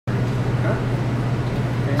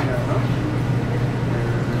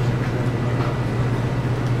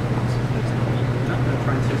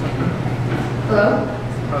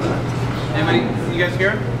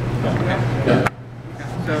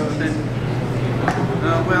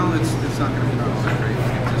Well, it's not going to be so great.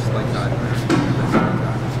 Just like that.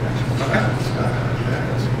 Okay.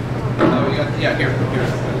 Oh, yeah, here.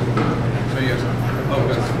 So yes. Oh,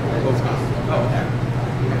 good. Oh,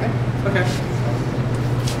 okay.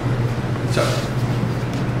 So.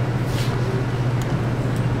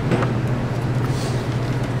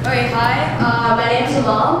 Okay, hi. My name is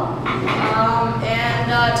Alal, and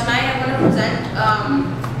tonight I'm going to present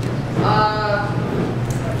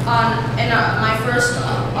my first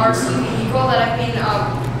RC vehicle that I've been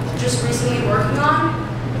just recently working on.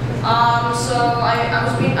 So I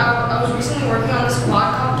was recently working on this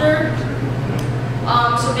quadcopter.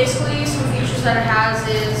 So basically, some features that it has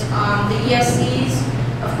is the ESCs,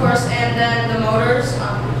 of course, and then the motors.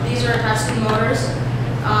 These are attached to the motors,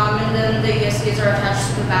 and then the ESCs are attached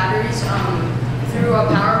to the batteries through a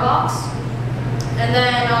power box. And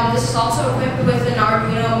then this is also equipped with an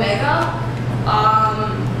Arduino Mega.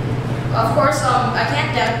 Of course, I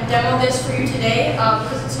can't demo this for you today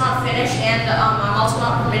because it's not finished, and I'm also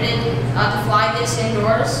not permitted to fly this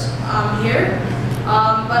indoors here.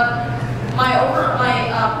 But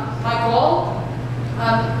my goal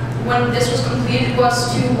when this was completed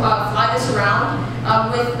was to fly this around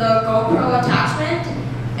with the GoPro attachment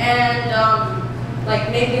and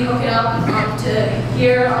like maybe hook it up to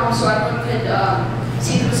here so everyone could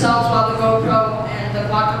see themselves while the GoPro and the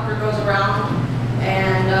quadcopter goes around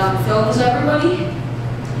and films everybody.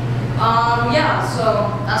 Yeah, so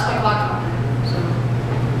that's my quadcopter. So,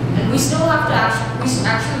 and we still have to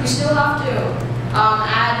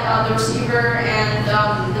add the receiver and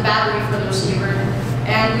the battery for the receiver,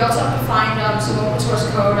 and we also have to find some open source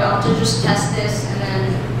code to just test this and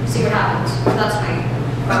then see what happens. That's my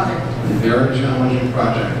project. Very challenging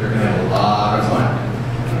project. You're going to have a lot of fun.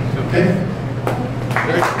 Okay.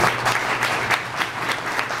 Very cool.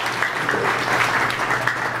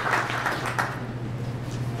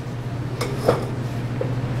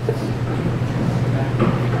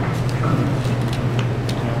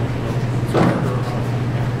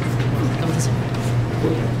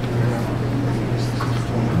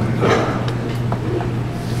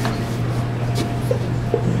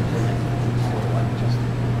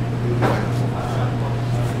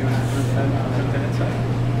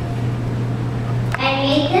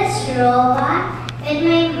 Robot with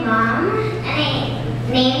my mom, and I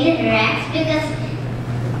named it Rex because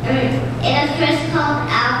it was first called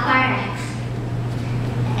Alpha Rex.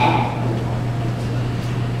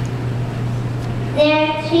 There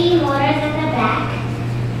are 3 motors at the back,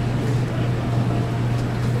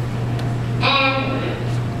 and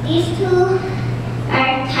these 2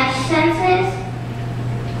 are touch sensors,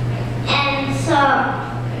 and so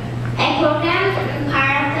I programmed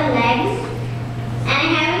part of the legs, and I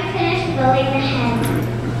haven't finished building the head.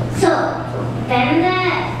 So when the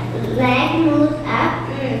leg moves up,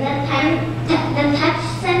 the touch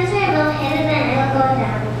sensor will hit it and it will go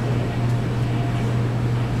down.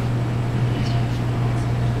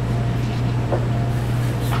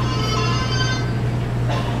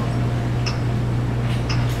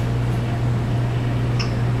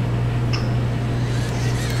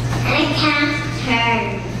 And it can't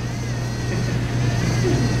turn.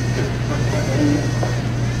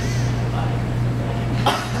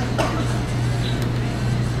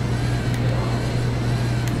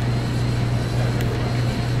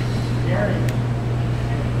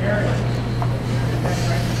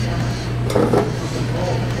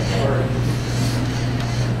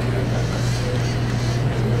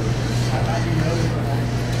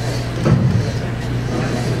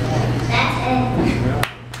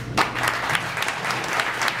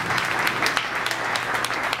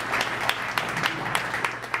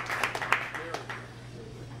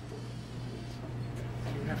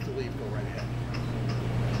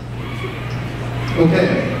 Okay,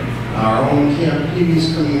 our own Camp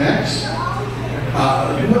Peavy's coming next. Could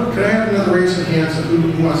I have another raise of hands of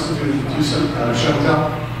who wants to do some show and tell?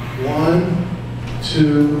 1,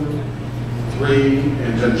 2, 3,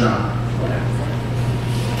 and then John.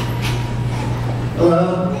 Hello.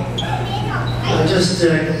 I just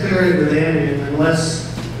cleared it with Andy,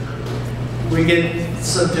 unless we get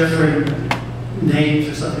some different names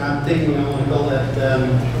or something, I'm thinking I want to call that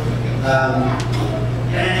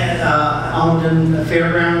Almaden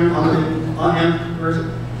Fairground,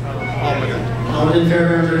 Almaden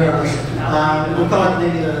Fairgrounds, regardless. We'll call it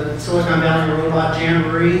maybe the Silicon Valley Robot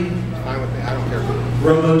Jamboree. Fine with me. I don't care.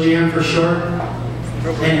 Robo Jam for short.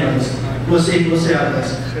 Anyways, we'll see how it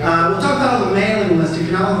goes. We'll talk about the mailing list. If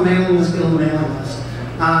you're not on the mailing list, get on the mailing list.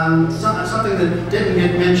 Something that didn't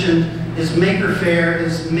get mentioned is Maker Faire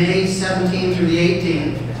is May 17th through the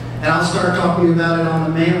 18th. And I'll start talking about it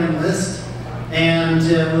on the mailing list. And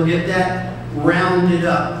we'll get that rounded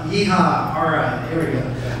up. Yeehaw! All right, here we go.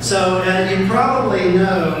 So you probably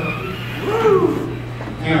know. Woo!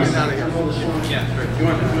 Hang on a second. Yeah, sure. Do you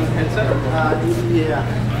want a headset? Yeah.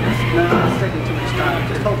 No, it's taking too much time.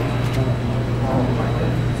 Just hold it.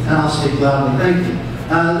 And I'll speak loudly. Thank you.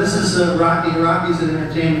 This is Rocky. Rocky's an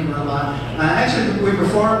entertainment robot. Actually, we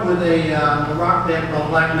performed with a rock band called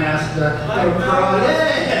Black Mask.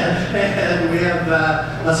 And we have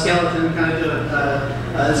a skeleton kind of do it.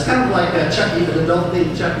 It's kind of like a Chucky, but adult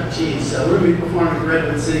themed Chuck E. Cheese. So we're going to be performing at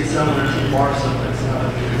Redwood City somewhere in some bar someplace.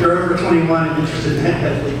 If you're over 21 and interested in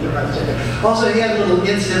that, leave the rest of it. Also, he had a little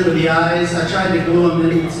incident with the eyes. I tried to glue him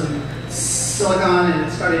in with some silicone and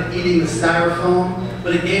it started eating the styrofoam,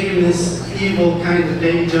 but it gave him this evil kind of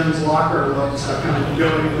Davy Jones locker look, so I kind of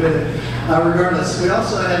going with it. Regardless, we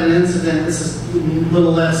also had an incident, this is a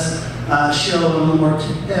little less show, a little more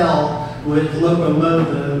to tell, with Loco Mo,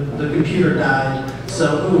 the computer died. So,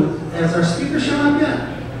 ooh, has our speaker shown up yet?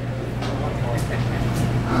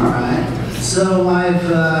 Alright, so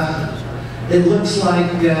it looks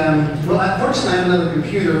like, well, fortunately I have another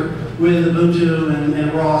computer with Ubuntu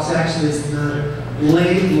and ROS. Actually, it's the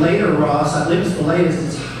later ROS. I believe it's the latest.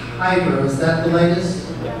 It's Hydro. Is that the latest?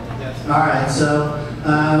 Yes. All right. So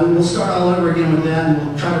we'll start all over again with that, and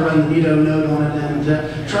we'll try to run the Nito node on it,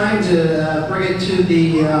 and trying to bring it to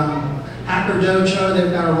the Hacker Dojo.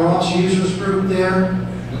 They've got a ROS users group there.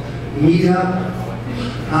 Meetup,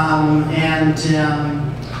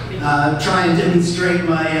 try and demonstrate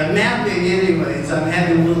my mapping anyways. I'm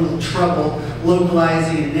having a little trouble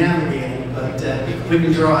localizing and navigating, but we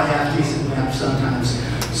can draw a half-decent map sometimes.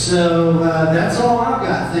 So that's all I've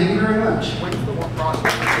got. Thank you very much. When's the ROS?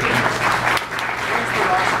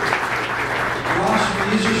 ROS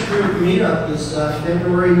Users Group Meetup is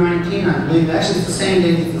February 19, I believe. Actually, it's the same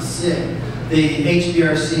date as the SIG, the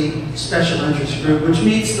HBRC Special Interest Group, which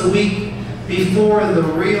meets the week before the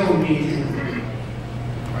real meeting.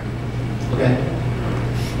 Okay.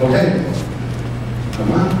 Okay.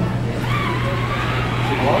 Come on.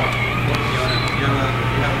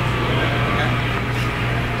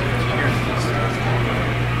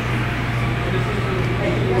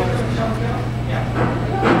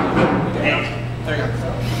 There you go.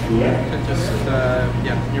 Yeah. Just,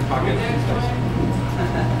 yeah, in your pocket.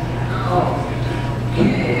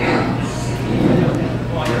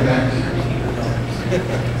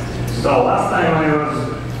 So last time I was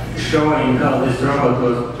showing how this robot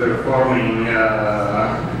was performing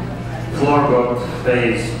floorbot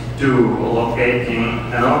phase 2, locating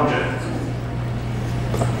an object.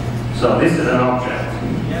 So this is an object.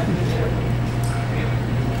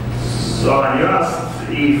 So and you asked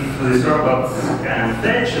if this robot can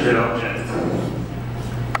fetch the object.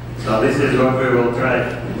 So this is what we will try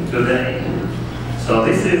today. So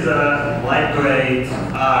this is a lightweight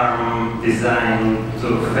arm designed to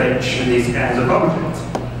fetch these kinds of objects.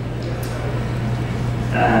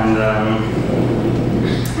 And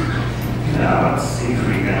let's see if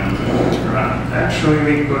we can run it. Actually,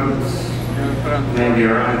 we could maybe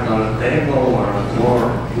run it on the table or on the floor.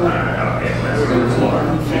 Okay, let's do the floor.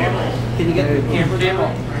 Can you get the camera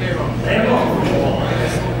down?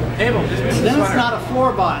 Table. Then it's not a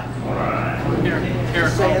floor bot. All right. Here,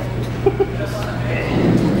 Say it.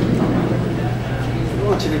 I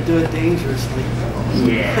want you to do it dangerously.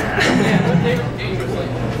 Yeah. dangerously.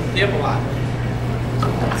 They have a lot.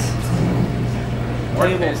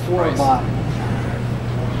 Table floor bot.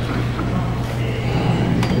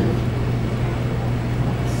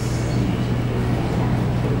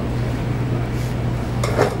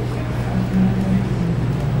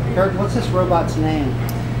 Kurt, what's this robot's name?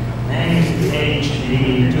 Name is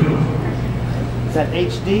HD2. Is that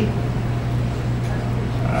HD?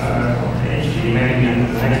 HD, maybe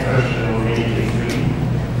the next version will be HD3.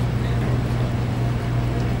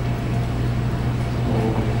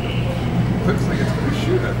 Looks like it's going to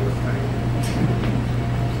shoot at this thing.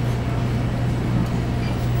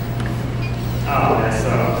 Oh, that's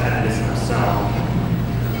that is no sound.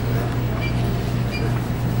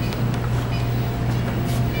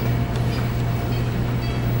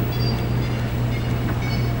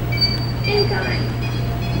 Incoming.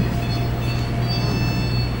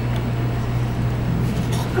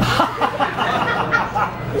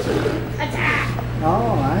 Attack.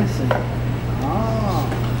 Oh, I see. Oh.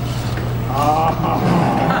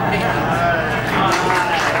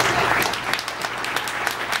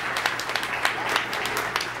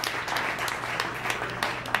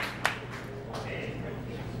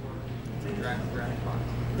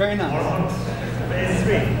 Very nice. Phase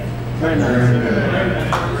 3. Very nice.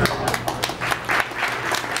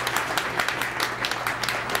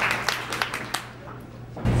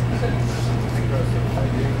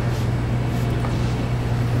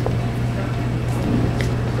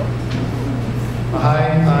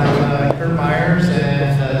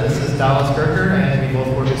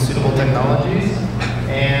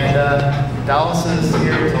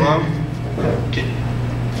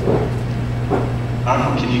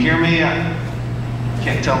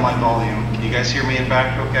 Can't tell my volume. Can you guys hear me in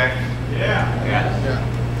back okay? Yeah.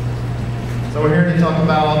 So we're here to talk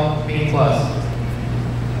about Beam Plus.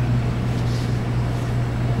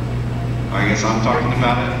 I guess I'm talking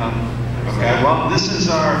about it, huh? Okay, well, this is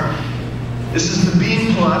the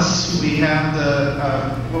Beam Plus. We have the,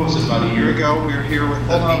 what was it, about a year ago? We were here with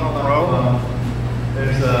the Beam Pro.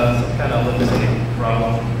 There's some kind of lip sync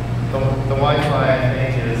problem. The Wi-Fi, I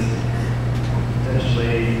think, is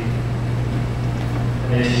potentially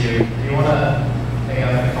an issue. Do you want to hang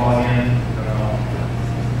out and call again? I don't know.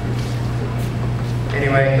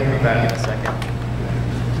 Anyway, he'll be back in a second.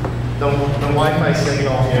 The Wi-Fi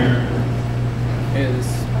signal here is,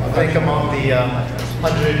 I think, among the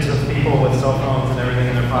hundreds of people with cell phones and everything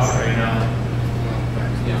in their pocket right now.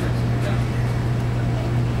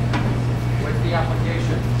 What's the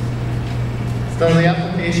application? So the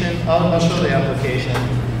application, I'll show the application.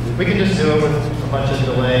 We can just do it with a bunch of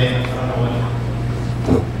delay. I don't know what.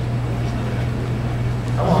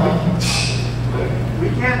 Come on. We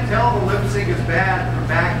can't tell the lip sync is bad from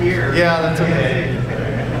back here. Yeah, that's okay.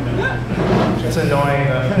 It's annoying.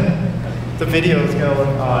 The video is going to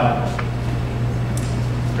look odd.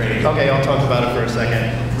 Great. Okay, I'll talk about it for a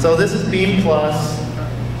second. So this is Beam Plus.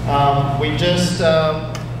 We just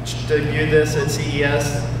debuted this at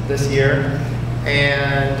CES this year.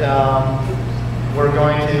 And we're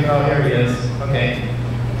going to, oh, here he is. Okay.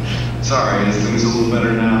 Sorry, this thing's a little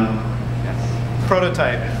better now. Yes.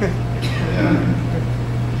 Prototype. Yeah.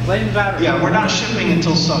 Blame battery. Yeah, we're not shipping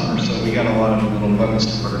until summer, so we got a lot of little bugs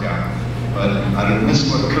to work out. But I don't miss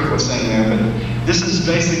what Kurt was saying there, but this is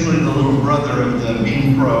basically the little brother of the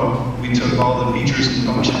Beam Pro. We took all the features and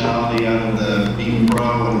functionality out of the Beam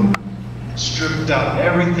Pro and stripped out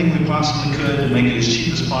everything we possibly could to make it as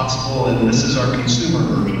cheap as possible, and this is our consumer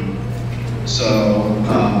version. So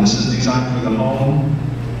this is designed for the home.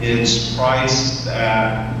 It's priced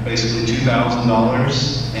at basically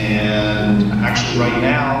 $2,000, and actually right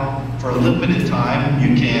now, for a limited time,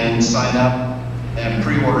 you can sign up and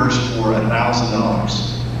pre-orders for $1,000,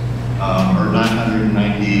 or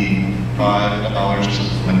 $995 or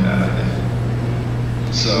something like that, I think.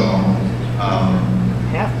 So,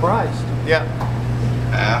 half price. Yeah.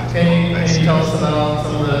 Can you tell us about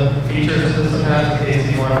some of the features that this has in case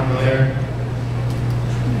you aren't familiar?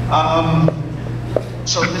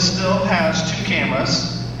 So this still has two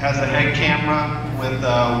cameras. Has a head camera with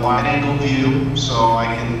a wide-angle view, so I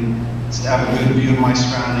can have a good view of my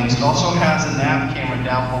surroundings. It also has a nav camera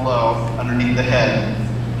down below, underneath the head.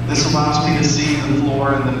 This allows me to see the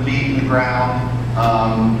floor and the feet and the ground,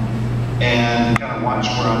 and kind of watch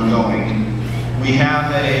where I'm going. We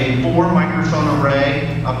have a 4-microphone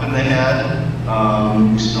array up in the head.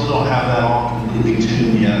 We still don't have that all completely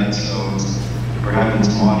tuned yet, so we're having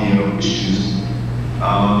some audio issues.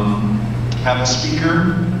 Have a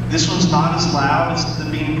speaker. This one's not as loud as the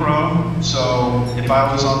Beam Pro, so if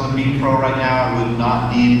I was on the Beam Pro right now, I would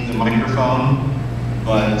not need the microphone.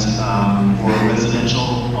 But for residential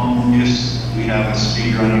home use, we have a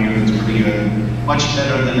speaker on here that's pretty good. Much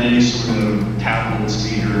better than any sort of tablet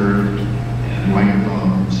speaker and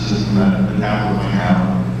microphone system that the tablet might have.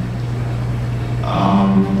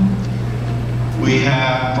 We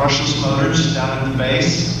have brushless motors down at the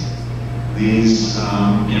base. These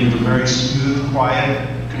give a very smooth, quiet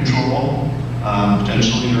control,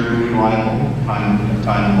 potentially very reliable.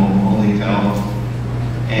 Time will only tell.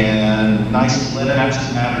 And nice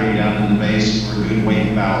lead-acid battery down in the base for good weight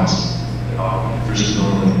and balance for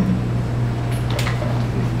stability.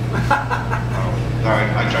 Sorry,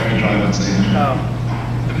 I tried to drive and say that.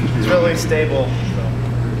 Oh. It's really stable.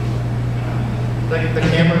 The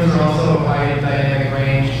cameras are also high dynamic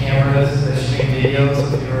range cameras that shoot video, so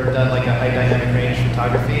if you've ever done like a high dynamic range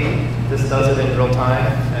photography, this does it in real time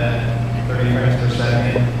at 30 frames per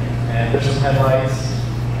second. And there's some headlights.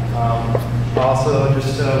 Also,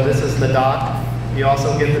 just so this is the dock. You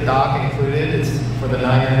also get the dock included. It's for the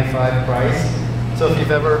 $995 price. So if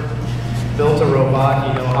you've ever built a robot,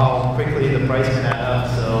 you know how quickly the price can add up.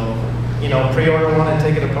 So, you know, pre-order one and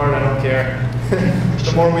take it apart, I don't care.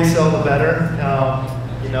 The more we sell, the better.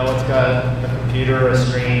 You know, it's got a computer, a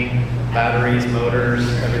screen, batteries, motors,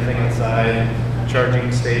 everything inside,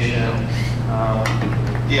 charging station.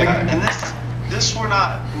 Yeah, and this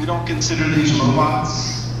we don't consider these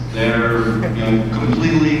robots. They're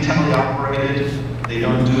completely teleoperated. They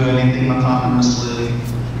don't do anything autonomously.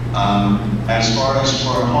 As far as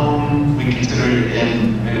for a home, we consider it,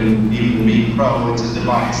 and even Beam Pro, it's a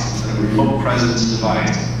device. It's a remote presence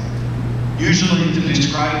device. Usually, to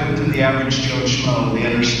describe it to the average Joe Schmo, they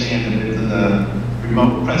understand that it's a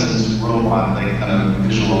remote presence robot. They kind of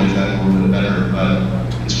visualize that a little bit better, but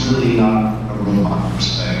it's really not a robot per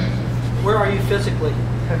se. Where are you physically?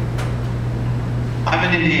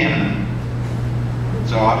 I'm in Indiana.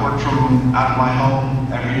 So I work from out of my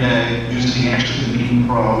home every day using actually the Beam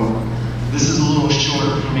Pro. This is a little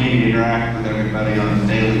short for me to interact with everybody on a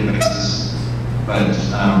daily basis, but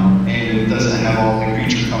and it doesn't have all the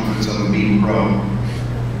creature comforts of a Beam Pro.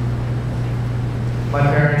 My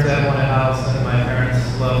parents have one at house, and my parents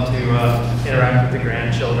love to interact with the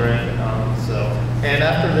grandchildren. And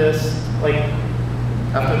after this, like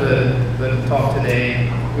after the talk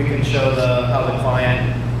today, we can show how the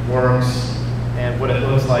client works and what it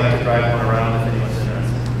looks like to drive one around if anyone's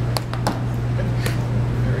interested.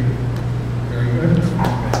 Very good.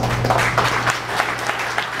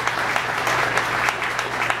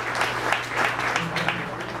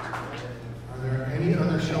 Are there any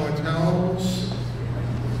other show and tells?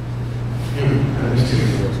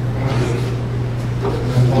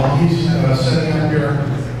 While he's setting up here,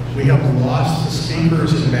 we have lost the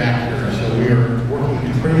speakers in back here, so we are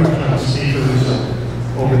working pretty much on the speakers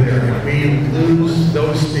over there. If we lose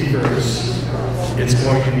those speakers, it's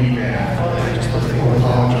going to be bad. I just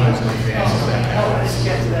apologize in advance if that happens.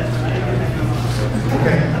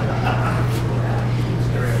 Okay.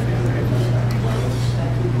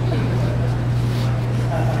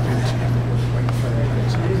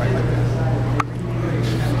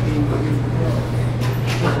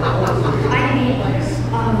 I made this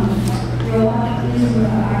robot using the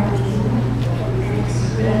RV, and it's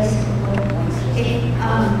really simple.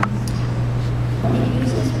 It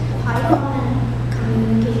uses Python and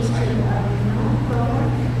communicates to the Arduino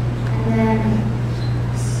program, and then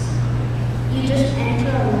you just enter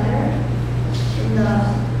a letter in the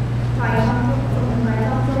Python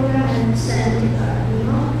program and send it to the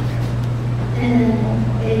Arduino, and then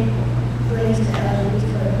it brings the LEDs to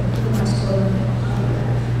the code.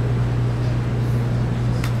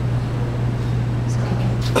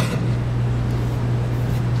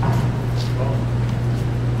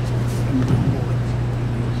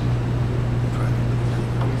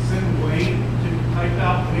 Send Wayne to type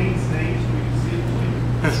out Wayne's name so we can see it.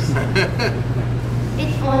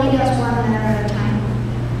 It only does one letter at a time.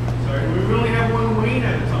 Sorry, we really have one Wayne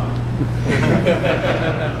at a time.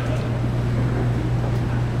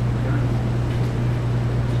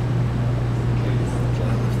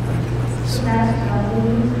 So that's how we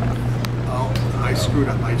use it. Oh, I screwed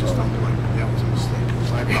up. I just don't like it. That was a mistake.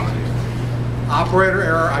 My apologies. Operator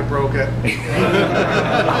error. I broke it.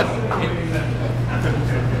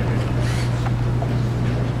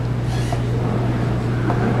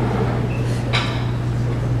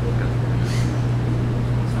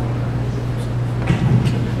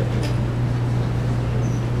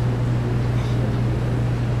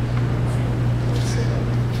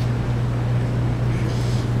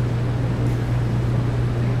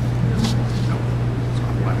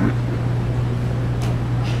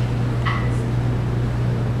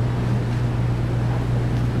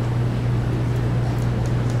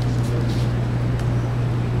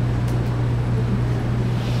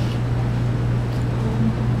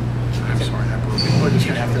 I'm sorry, that broke it. We're just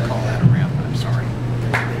going to have to call that around. I'm sorry.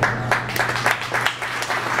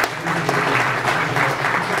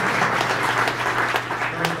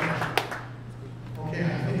 Okay, I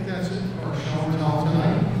think that's it for our show and tell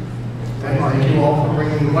tonight. Thank you all for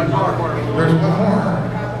bringing one more. There's one more.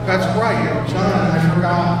 That's right, John. I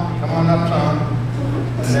forgot. Come on up, John.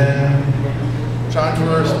 And then John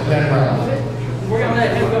first, and then Ralph. We're going to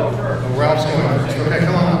let him go first. Oh, Ralph's going first. Okay,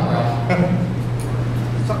 come on up, Ralph.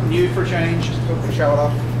 Something new for change, just to show it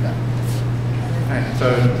off. Okay, so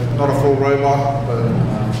not a full robot, but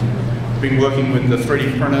been working with the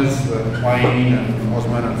 3D printers that Wayne and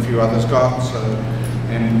Osman and a few others got. So,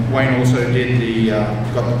 and Wayne also did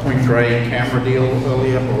got the Point Grey camera deal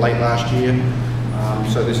earlier or late last year.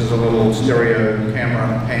 So this is a little stereo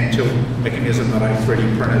camera hand tilt mechanism that I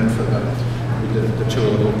 3D printed for the two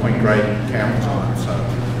little Point Grey cameras on it. So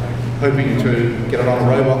hoping to get it on a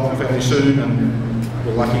robot fairly soon, and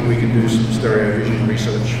we're lucky we can do some stereo vision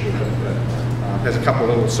research with it. Has a couple of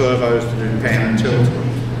little servos to do pan and tilt.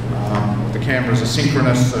 The cameras are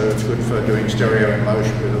synchronous, so it's good for doing stereo in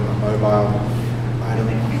motion with a mobile item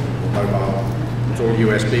or mobile. It's all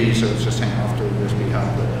USB, so it's just hanging off to a USB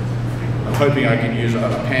hub. I'm hoping I can use a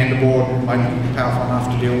Panda board. Might be powerful enough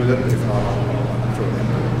to deal with it, but if not, I'll throw it in.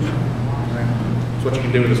 It's what you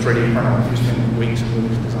can do with a 3D printer. You spend weeks and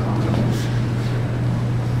weeks designing it.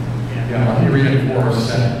 Yeah, you're ready for a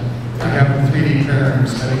set. I have a 3D printer and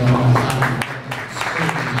spending a lot of time.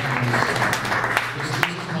 This is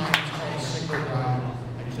called Synchro Drive.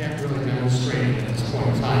 I can't really demonstrate it at this point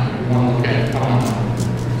in time. We want to look at it. Come on.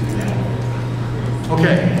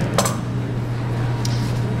 Okay.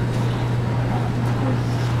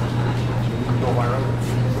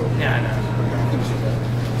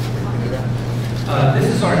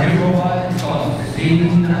 This is our new robot. It's called Zeno.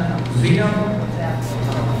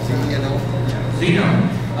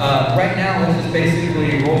 Right now, this is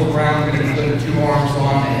basically rolls around. We're going to put 2 arms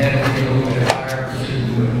on the head. We're going to do a little bit of fire.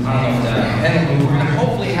 I don't know if the head will move. We're going to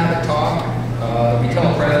hopefully have it talk. We tell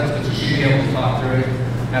a presence, but you should be able to talk through it,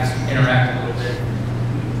 have some interact a little bit.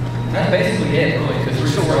 That's basically it, really, because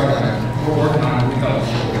we're still working on it. We thought it was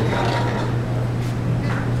short.